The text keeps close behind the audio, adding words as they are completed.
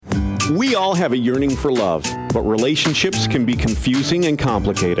We all have a yearning for love, but relationships can be confusing and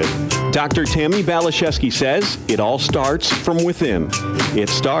complicated. Dr. Tammi Baliszewski says it all starts from within. It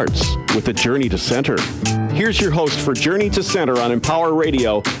starts with a journey to center. Here's your host for Journey to Center on Empower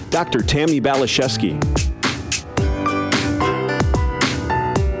Radio, Dr. Tammi Baliszewski.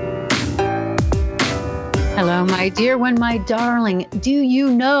 Hello, my dear one, my darling. Do you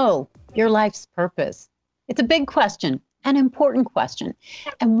know your life's purpose? It's a big question, an important question,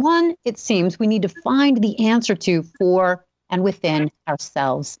 and one it seems we need to find the answer to for and within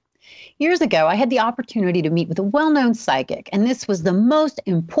ourselves. Years ago, I had the opportunity to meet with a well-known psychic, and this was the most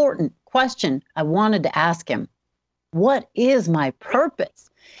important question I wanted to ask him. What is my purpose?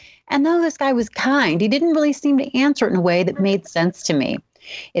 And though this guy was kind, he didn't really seem to answer it in a way that made sense to me.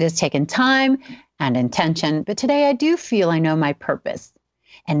 It has taken time and intention, but today I do feel I know my purpose.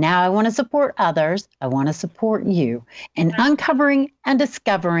 And now I want to support others. I want to support you in uncovering and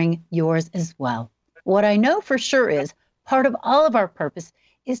discovering yours as well. What I know for sure is part of all of our purpose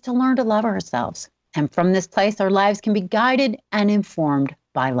is to learn to love ourselves. And from this place, our lives can be guided and informed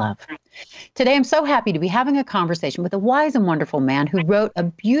by love. Today, I'm so happy to be having a conversation with a wise and wonderful man who wrote a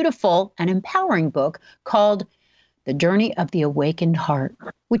beautiful and empowering book called The Journey of the Awakened Heart,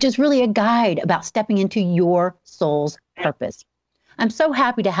 which is really a guide about stepping into your soul's purpose. I'm so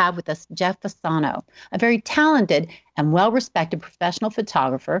happy to have with us Jeff Fasano, a very talented and well-respected professional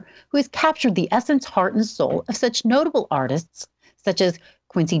photographer who has captured the essence, heart, and soul of such notable artists such as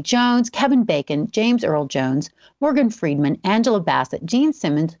Quincy Jones, Kevin Bacon, James Earl Jones, Morgan Friedman, Angela Bassett, Gene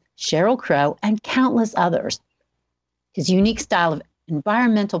Simmons, Sheryl Crow, and countless others. His unique style of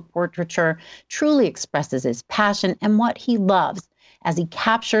environmental portraiture truly expresses his passion and what he loves as he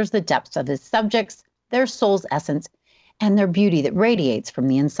captures the depths of his subjects, their soul's essence, and their beauty that radiates from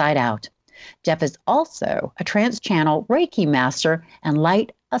the inside out. Jeff is also a trans-channel Reiki master and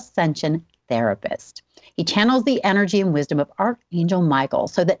light ascension therapist. He channels the energy and wisdom of Archangel Michael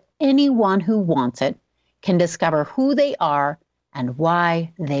so that anyone who wants it can discover who they are and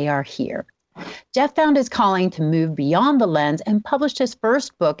why they are here. Jeff found his calling to move beyond the lens and published his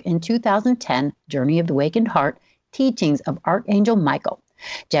first book in 2010, Journey of the Awakened Heart, Teachings of Archangel Michael.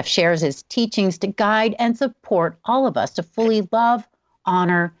 Jeff shares his teachings to guide and support all of us to fully love,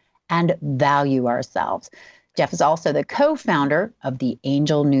 honor, and value ourselves. Jeff is also the co-founder of the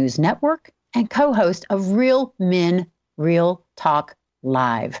Angel News Network and co-host of Real Men, Real Talk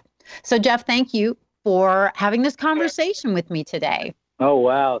Live. So, Jeff, thank you for having this conversation with me today. Oh,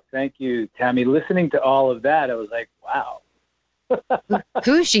 wow. Thank you, Tammi. Listening to all of that, I was like, wow.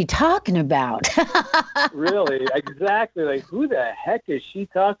 Who's she talking about? Really, exactly. Like, who the heck is she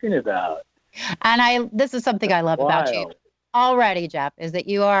talking about? And this is something I love about you already, Jeff, is that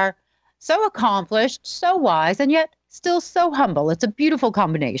you are so accomplished, so wise, and yet still so humble. It's a beautiful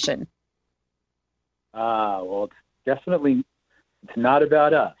combination. Well, it's not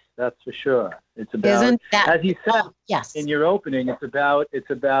about us. That's for sure. It's about, isn't that, as you said yes. in your opening, it's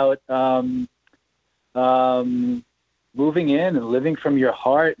about moving in and living from your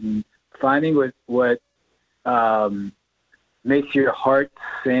heart and finding what makes your heart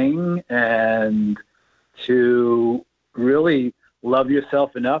sing, and to really love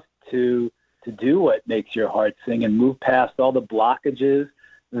yourself enough to do what makes your heart sing and move past all the blockages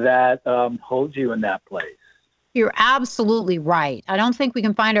that hold you in that place. You're absolutely right. I don't think we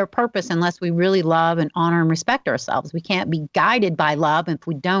can find our purpose unless we really love and honor and respect ourselves. We can't be guided by love if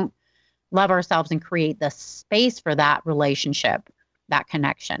we don't love ourselves and create the space for that relationship, that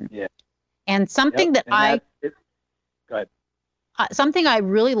connection. Yeah. And something Go ahead. Something I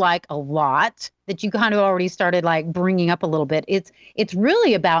really like a lot that you kind of already started like bringing up a little bit. It's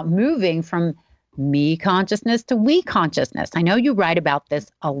really about moving from me consciousness to we consciousness. I know you write about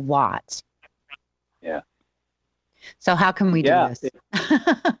this a lot. Yeah. So how can we do this?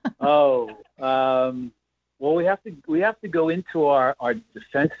 Well, we have to go into our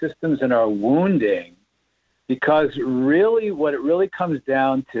defense systems and our wounding, because really what it really comes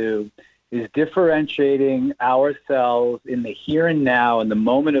down to is differentiating ourselves in the here and now, in the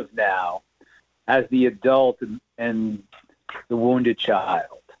moment of now, as the adult and the wounded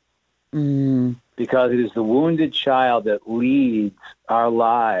child. Because it is the wounded child that leads our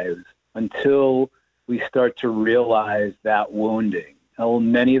lives until we start to realize that wounding.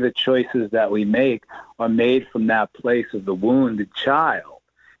 And many of the choices that we make are made from that place of the wounded child.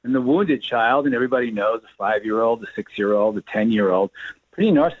 And the wounded child, and everybody knows, a 5-year-old, a 6-year-old, a 10-year-old,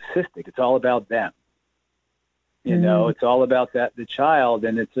 pretty narcissistic. It's all about them. You know, it's all about the child,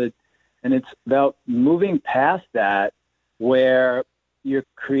 and it's about moving past that, where you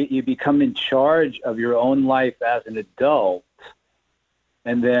become in charge of your own life as an adult,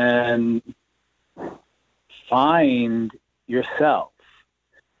 and then find yourself.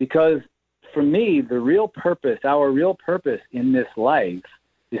 Because for me, our real purpose in this life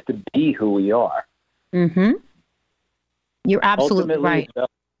is to be who we are. Mm-hmm. You're absolutely Ultimately, right. it's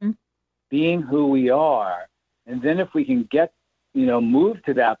about being who we are. And then if we can get, move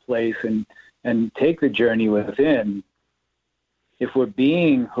to that place and take the journey within, if we're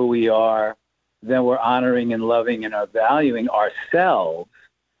being who we are, then we're honoring and loving and are valuing ourselves.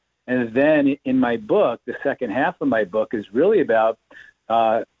 And then in my book, the second half of my book is really about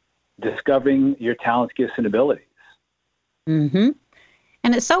discovering your talents, gifts, and abilities. Mm-hmm.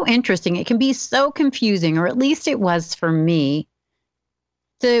 And it's so interesting. It can be so confusing, or at least it was for me,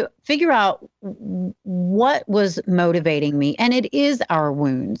 to figure out what was motivating me. And it is our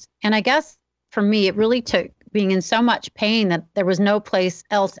wounds. And I guess for me, it really took being in so much pain that there was no place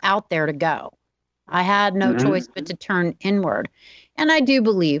else out there to go. I had no choice but to turn inward. And I do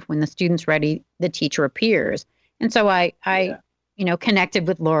believe when the student's ready, the teacher appears. And so I connected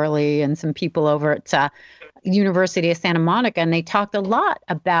with Laura Lee and some people over at University of Santa Monica, and they talked a lot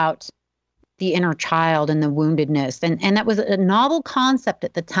about the inner child and the woundedness. And that was a novel concept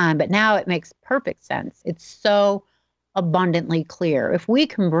at the time, but now it makes perfect sense. It's so abundantly clear. If we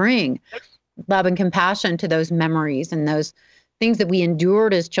can bring love and compassion to those memories and those things that we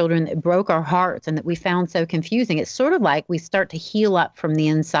endured as children that broke our hearts and that we found so confusing, it's sort of like we start to heal up from the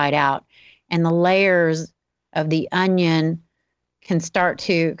inside out, and the layers of the onion can start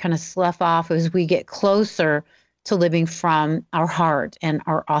to kind of slough off as we get closer to living from our heart and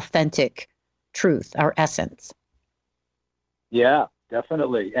our authentic truth, our essence. Yeah,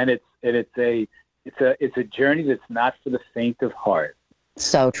 definitely. And it's a journey that's not for the faint of heart.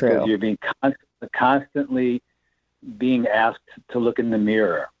 So true. Because you're being constantly being asked to look in the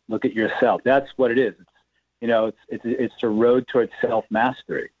mirror, look at yourself. That's what it is. It's a road towards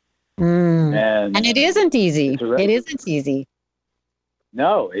self-mastery. And it isn't easy. It isn't easy.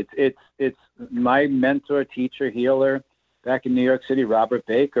 No, it's my mentor, teacher, healer back in New York City, Robert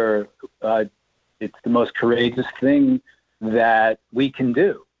Baker. It's the most courageous thing that we can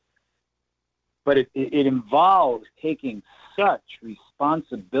do. But it involves taking such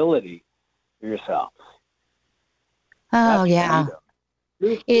responsibility for yourself. Oh, That's yeah.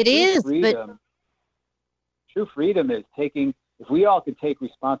 freedom. It is. Freedom, true freedom is taking, if we all could take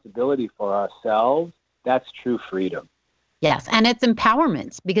responsibility for ourselves, that's true freedom. Yes, and it's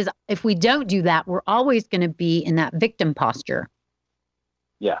empowerment, because if we don't do that, we're always going to be in that victim posture.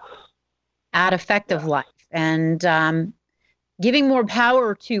 Yes. At effective life, and giving more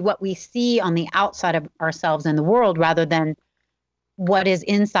power to what we see on the outside of ourselves in the world rather than what is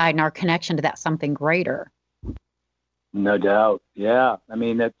inside and our connection to that something greater. No doubt. Yeah. I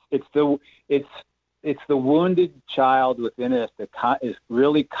mean, it's the wounded child within us that is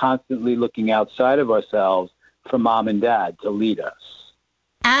really constantly looking outside of ourselves for mom and dad to lead us.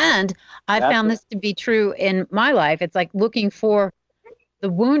 And I found this to be true in my life. It's like looking for the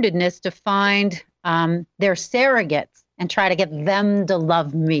woundedness to find their surrogates and try to get them to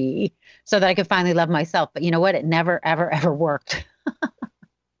love me so that I could finally love myself. But you know what? It never, ever, ever worked.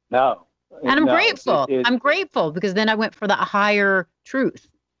 No. And I'm grateful. I'm grateful because then I went for the higher truth,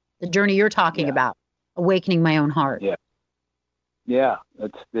 the journey you're talking about, awakening my own heart. Yeah. Yeah.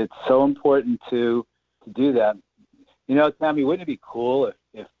 It's so important to do that. Tammi, wouldn't it be cool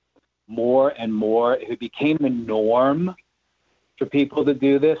if more and more, if it became the norm for people to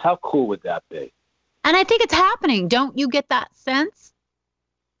do this? How cool would that be? And I think it's happening. Don't you get that sense?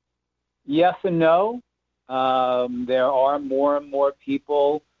 Yes and no. There are more and more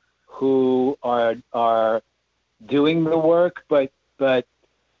people who are doing the work, but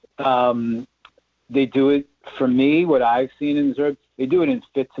they do it, for me, what I've seen and observed, they do it in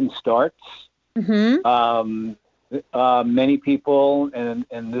fits and starts. Mm-hmm. Many people, and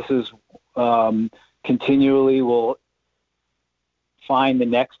this is continually will find the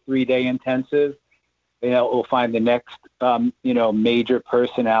next 3-day intensive. We'll find the next, major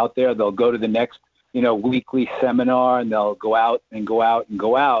person out there. They'll go to the next, weekly seminar, and they'll go out and go out and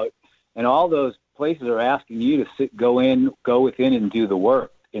go out. And all those places are asking you to go within and do the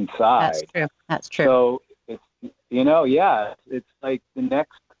work inside. That's true. So it's, it's like the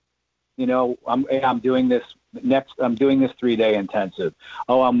next, I'm doing this 3-day intensive.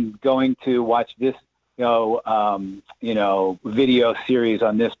 Oh, I'm going to watch this, video series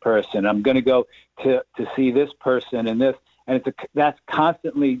on this person. I'm going to go to see this person and this, and that's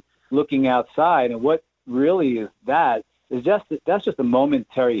constantly looking outside. And what really is that's just a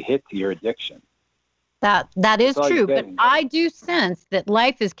momentary hit to your addiction. That is true, but I do sense that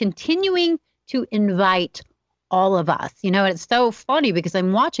life is continuing to invite all of us. And it's so funny because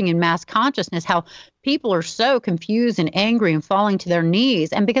I'm watching in mass consciousness how people are so confused and angry and falling to their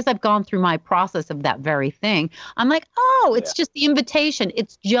knees. And because I've gone through my process of that very thing, I'm like, oh, it's just the invitation.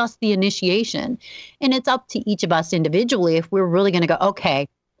 It's just the initiation. And it's up to each of us individually if we're really going to go, okay,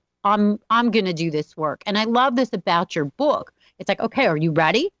 I'm going to do this work. And I love this about your book. It's like, okay, are you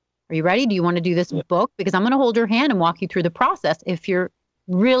ready? Are you ready? Do you want to do this book? Because I'm going to hold your hand and walk you through the process if you're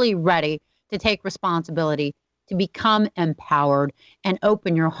really ready to take responsibility, to become empowered and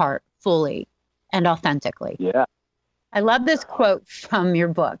open your heart fully and authentically. Yeah. I love this quote from your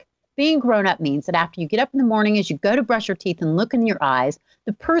book. Being grown up means that after you get up in the morning, as you go to brush your teeth and look in your eyes,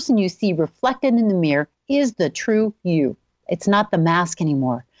 the person you see reflected in the mirror is the true you. It's not the mask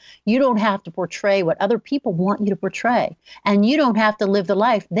anymore. You don't have to portray what other people want you to portray, and you don't have to live the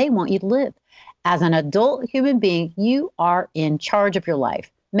life they want you to live. As an adult human being, you are in charge of your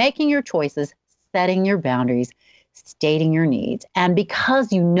life, making your choices, setting your boundaries, stating your needs. And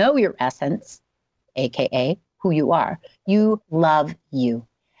because you know your essence, AKA who you are, you love you.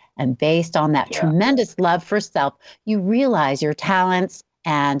 And based on that tremendous love for self, you realize your talents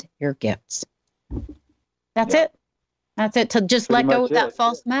and your gifts. That's it. That's it. To just let go of that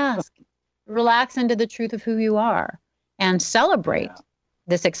false mask, relax into the truth of who you are, and celebrate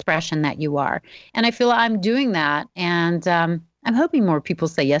this expression that you are. And I feel I'm doing that. And I'm hoping more people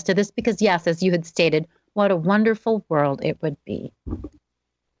say yes to this because, yes, as you had stated, what a wonderful world it would be.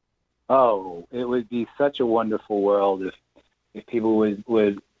 Oh, it would be such a wonderful world if people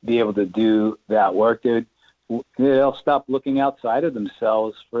would be able to do that work. They'll stop looking outside of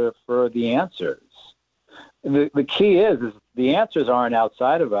themselves for the answers. The key is the answers aren't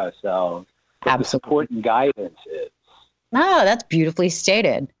outside of ourselves, but the support and guidance is. Oh, that's beautifully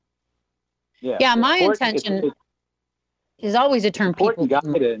stated. Yeah, my intention is always to turn people.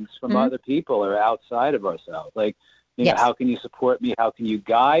 Guidance from other people or outside of ourselves. Like, you know, how can you support me? How can you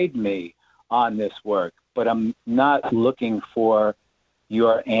guide me on this work? But I'm not looking for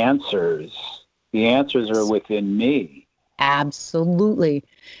your answers. The answers are within me. Absolutely.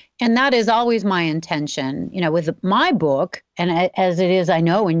 And that is always my intention, with my book, and as it is, I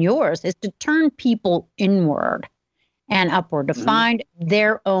know, in yours, is to turn people inward and upward, to find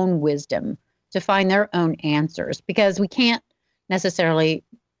their own wisdom, to find their own answers, because we can't necessarily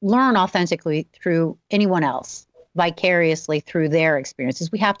learn authentically through anyone else, vicariously through their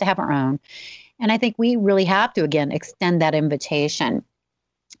experiences. We have to have our own. And I think we really have to, again, extend that invitation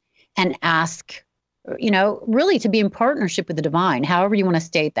and ask, really to be in partnership with the divine, however you want to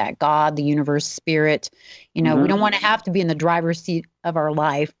state that, God, the universe, spirit. We don't want to have to be in the driver's seat of our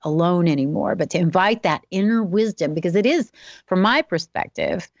life alone anymore, but to invite that inner wisdom, because it is, from my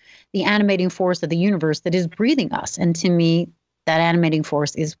perspective, the animating force of the universe that is breathing us. And to me, that animating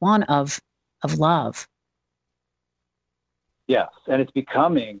force is one of love. Yes, and it's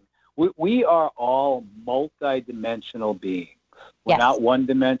becoming, we are all multidimensional beings. We're not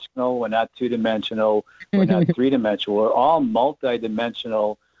one-dimensional. We're not two-dimensional. We're not three-dimensional. We're all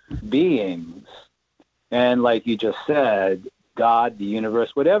multidimensional beings. And like you just said, God, the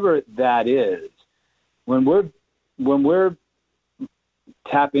universe, whatever that is, when we're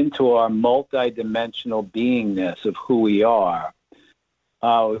tap into our multidimensional beingness of who we are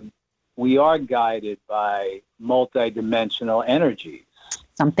guided by multidimensional energies.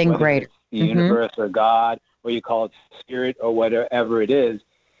 Something greater. The universe or God, or you call it spirit or whatever it is,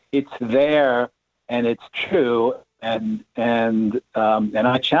 it's there and it's true. And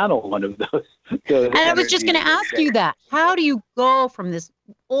I channel one of those. And I was just going to ask you that. How do you go from this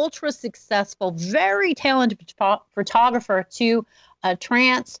ultra successful, very talented photographer to a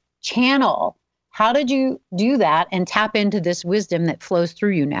trance channel? How did you do that and tap into this wisdom that flows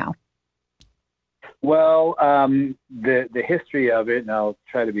through you now? Well, the history of it, and I'll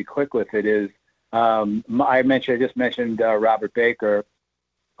try to be quick with it, is I just mentioned Robert Baker,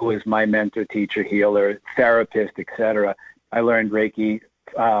 who was my mentor, teacher, healer, therapist, etc. I learned Reiki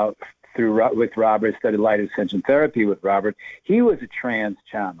with Robert, studied light ascension therapy with Robert. He was a trance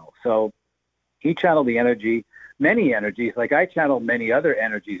channel, so he channeled the energy, many energies. Like I channeled many other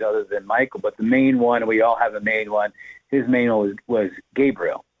energies other than Michael, but the main one, we all have a main one. His main one was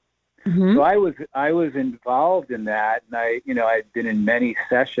Gabriel. So I was involved in that, and I'd been in many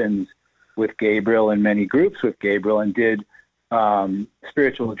sessions with Gabriel and many groups with Gabriel, and did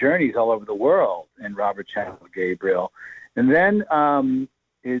spiritual journeys all over the world. And Robert channeled Gabriel, and then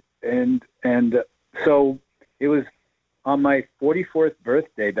so it was on my 44th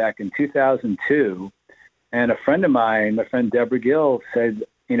birthday back in 2002, and a friend of mine, my friend Deborah Gill, said,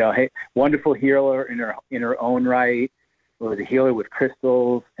 hey, wonderful healer in her own right. was a healer with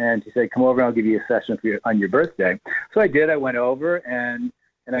crystals, and she said, "Come over and I'll give you a session on your birthday." So I did. I went over and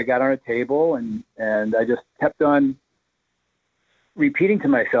I got on a table and I just kept on repeating to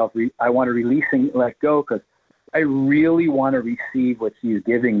myself, I want to release and let go because I really want to receive what she's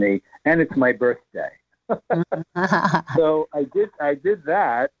giving me, and it's my birthday. So I did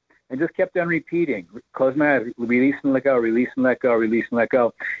that and just kept on repeating. Close my eyes, release and let go, release and let go, release and let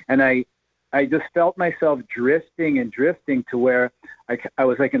go. And I just felt myself drifting and drifting to where I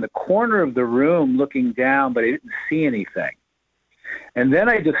was like in the corner of the room looking down, but I didn't see anything. And then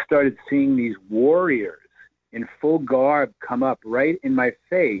I just started seeing these warriors in full garb come up right in my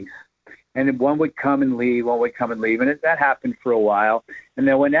face. And one would come and leave, one would come and leave. And that happened for a while. And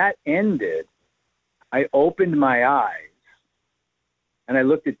then when that ended, I opened my eyes and I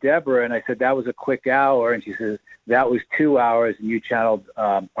looked at Deborah and I said, "That was a quick hour." And she says, "That was 2 hours and you channeled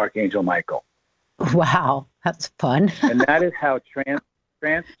Archangel Michael." Wow, that's fun. And that is how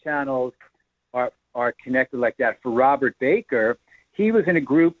trance channels are connected like that. For Robert Baker, he was in a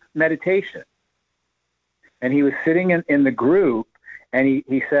group meditation. And he was sitting in the group, and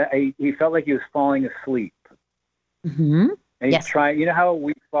he said he felt like he was falling asleep. Mm-hmm. And he's trying, you know how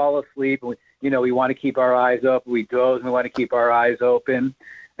we fall asleep, and we want to keep our eyes open. We doze, and we want to keep our eyes open.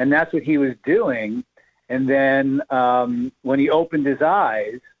 And that's what he was doing. And then when he opened his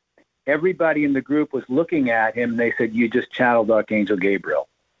eyes, everybody in the group was looking at him. And they said, "You just channeled Archangel Gabriel."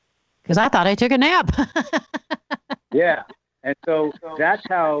 Because I thought I took a nap. Yeah. And so that's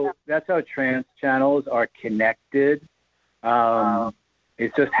how trance channels are connected.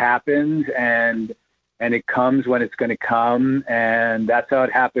 It just happens, and it comes when it's going to come, and that's how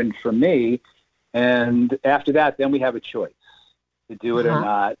it happened for me. And after that, then we have a choice to do it or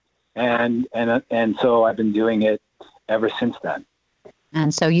not, and so I've been doing it ever since then.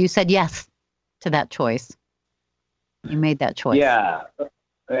 And so you said yes to that choice. You made that choice. Yeah.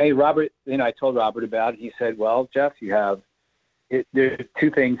 Hey, Robert. I told Robert about it. He said, "Well, Jeff, there's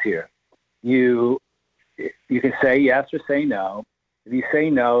two things here. You can say yes or say no. If you say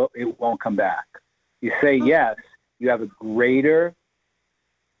no, it won't come back. You say yes, you have a greater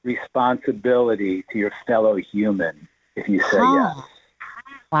responsibility to your fellow human if you say yes."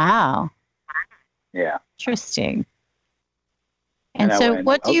 Wow. Yeah. Interesting. And I so went,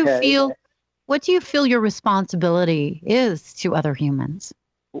 what do you okay. feel your responsibility is to other humans?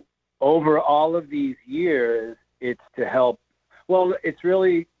 Over all of these years, it's to help. Well,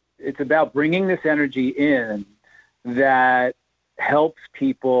 it's about bringing this energy in that helps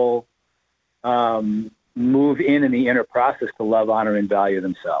people move in the inner process to love, honor, and value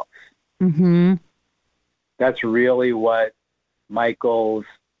themselves. Mm-hmm. That's really what Michael's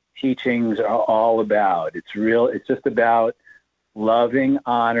teachings are all about. It's just about loving,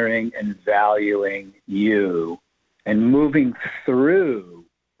 honoring, and valuing you and moving through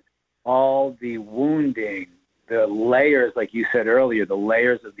all the wounding, the layers, like you said earlier, the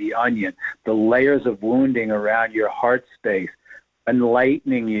layers of the onion, the layers of wounding around your heart space,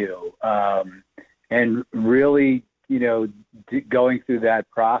 enlightening you, and really, going through that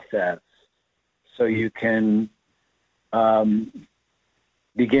process so you can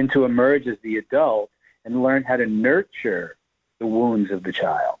begin to emerge as the adult and learn how to nurture the wounds of the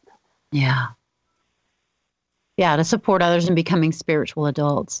child. Yeah. Yeah, to support others in becoming spiritual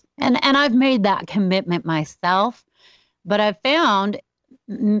adults. And I've made that commitment myself, but I've found,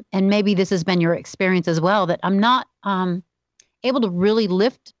 and maybe this has been your experience as well, that I'm not able to really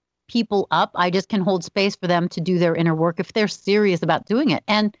lift people up. I just can hold space for them to do their inner work if they're serious about doing it.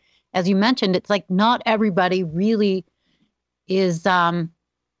 And as you mentioned, it's like not everybody really is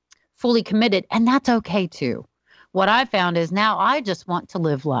fully committed, and that's okay too. What I found is now I just want to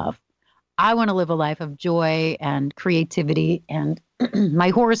live love. I want to live a life of joy and creativity and my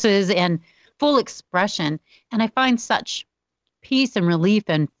horses and full expression. And I find such peace and relief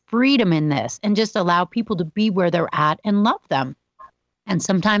and freedom in this, and just allow people to be where they're at and love them. And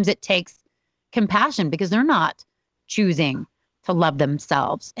sometimes it takes compassion because they're not choosing to love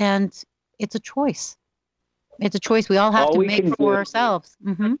themselves. And it's a choice. It's a choice we all have to make for ourselves.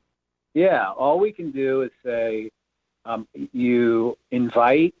 Mm-hmm. Yeah. All we can do is say, you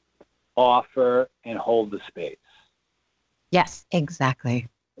invite, offer, and hold the space. Yes, exactly.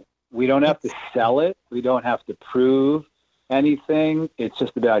 We don't have to sell it. We don't have to prove anything. It's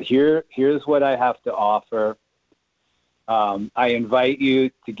just about here's what I have to offer. I invite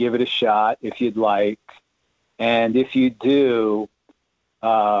you to give it a shot if you'd like. And if you do,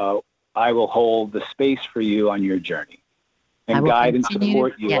 I will hold the space for you on your journey and guide and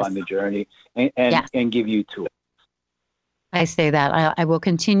support you on the journey and give you tools. I say that I will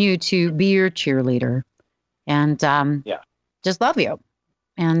continue to be your cheerleader and just love you.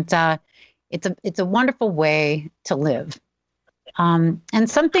 And it's a wonderful way to live. And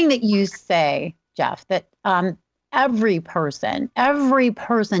something that you say, Jeff, that every person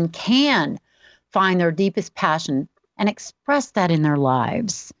can find their deepest passion and express that in their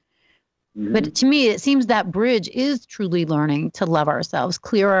lives. Mm-hmm. But to me, it seems that bridge is truly learning to love ourselves,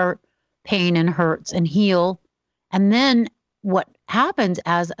 clear our pain and hurts, and heal. And then what happens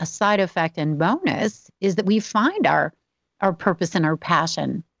as a side effect and bonus is that we find our purpose and our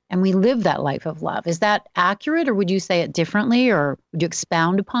passion, and we live that life of love. Is that accurate, or would you say it differently, or would you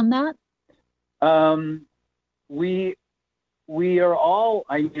expound upon that? We are all,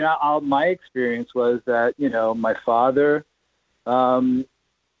 my experience was that, my father,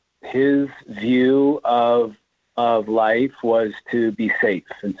 his view of life was to be safe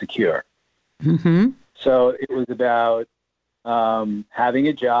and secure. Mm-hmm. So it was about having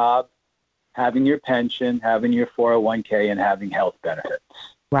a job, having your pension, having your 401k, and having health benefits.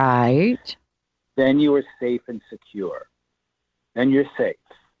 Right. Then you were safe and secure. Then you're safe.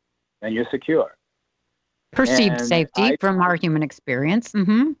 Then you're secure. Perceived safety from our human experience.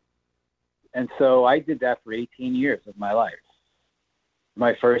 Mm-hmm. And so I did that for 18 years of my life.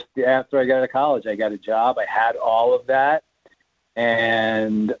 After I got out of college, I got a job. I had all of that.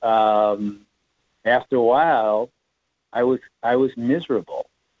 And after a while, I was miserable.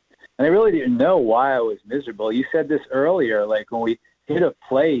 And I really didn't know why I was miserable. You said this earlier, like when we hit a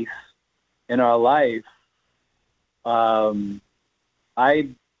place in our life, I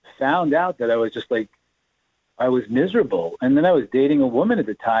found out that I was just like, I was miserable. And then I was dating a woman at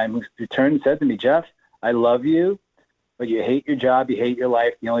the time who turned and said to me, Jeff, I love you, but you hate your job, you hate your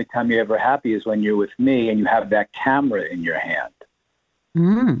life. The only time you're ever happy is when you're with me and you have that camera in your hand.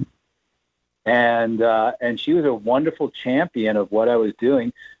 Mm. And she was a wonderful champion of what I was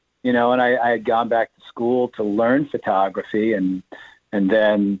doing, and I had gone back to school to learn photography, and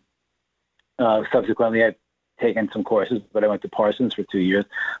then subsequently I'd taken some courses, but I went to Parsons for 2 years.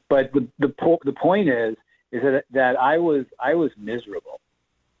 But the point is that I was miserable,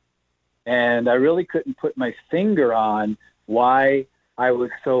 and I really couldn't put my finger on why I was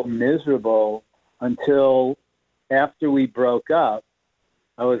so miserable until after we broke up.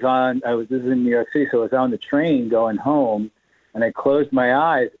 This is in New York City, so I was on the train going home, and I closed my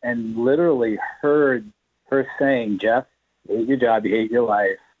eyes and literally heard her saying, Jeff, you hate your job, you hate your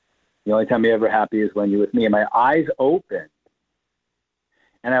life. The only time you're ever happy is when you're with me. And my eyes opened,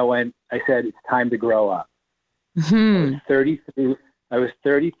 and I said, it's time to grow up. Mm-hmm. I was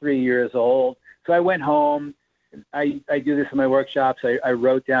 33 years old. So I went home. I do this in my workshops. I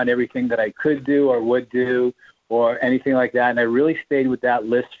wrote down everything that I could do or would do, or anything like that. And I really stayed with that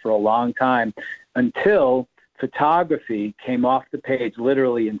list for a long time until photography came off the page,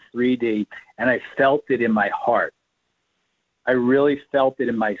 literally in 3D, and I felt it in my heart. I really felt it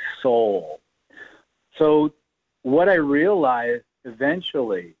in my soul. So what I realized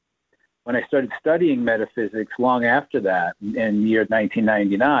eventually when I started studying metaphysics long after that, in the year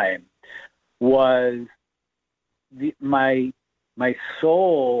 1999, was my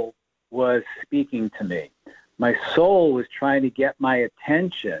soul was speaking to me. My soul was trying to get my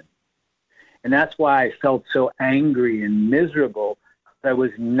attention. And that's why I felt so angry and miserable. I was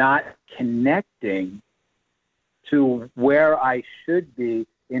not connecting to where I should be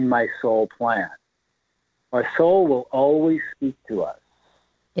in my soul plan. Our soul will always speak to us.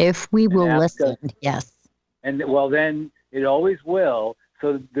 If we will listen, yes. And well, then it always will.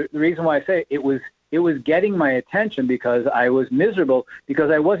 So the reason why I say it was getting my attention because I was miserable, because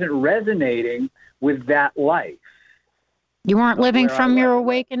I wasn't resonating with that life. You weren't living from your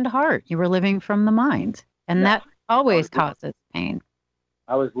awakened heart. You were living from the mind. And that always causes pain.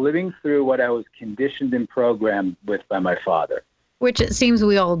 I was living through what I was conditioned and programmed with by my father. Which it seems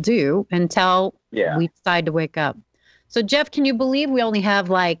we all do until we decide to wake up. So, Jeff, can you believe we only have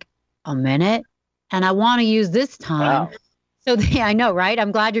like a minute? And I want to use this time. Wow. So, I know, right?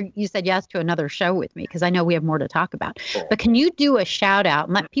 I'm glad you said yes to another show with me, because I know we have more to talk about. Cool. But can you do a shout out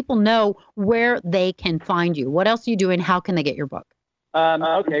and let people know where they can find you? What else are you doing? How can they get your book?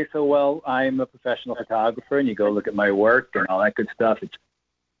 Okay, so, I'm a professional photographer, and you go look at my work and all that good stuff. It's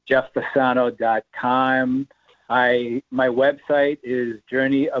jefffasano.com. My website is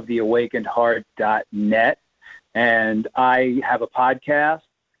journeyoftheawakenedheart.net. And I have a podcast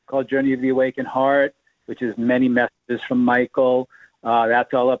called Journey of the Awakened Heart, which is many messages from Michael.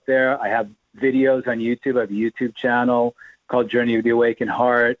 That's all up there. I have videos on YouTube. I have a YouTube channel called Journey of the Awakened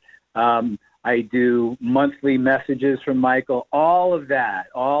Heart. I do monthly messages from Michael, all of that,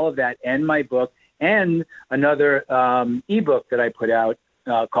 and my book, and another ebook that I put out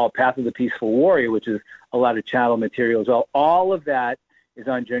called Path of the Peaceful Warrior, which is a lot of channel material as well. All of that is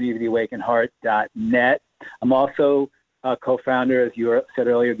on journeyoftheawakenedheart.net. I'm also a co-founder, as you said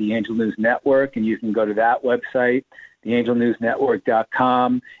earlier, of the Angel News Network, and you can go to that website,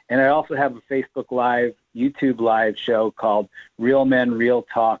 theangelnewsnetwork.com. And I also have a Facebook Live, YouTube Live show called Real Men, Real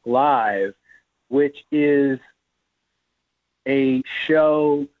Talk Live, which is a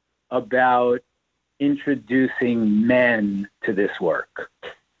show about introducing men to this work.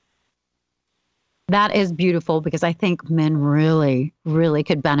 That is beautiful, because I think men really, really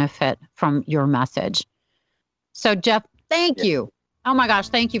could benefit from your message. So, Jeff, thank you. Oh my gosh,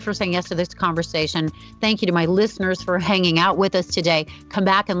 thank you for saying yes to this conversation. Thank you to my listeners for hanging out with us today. Come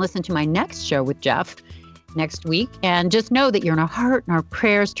back and listen to my next show with Jeff next week. And just know that you're in our heart and our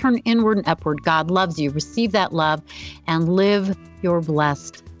prayers. Turn inward and upward. God loves you. Receive that love and live your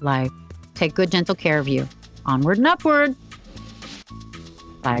blessed life. Take good, gentle care of you. Onward and upward.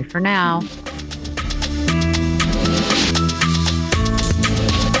 Bye for now.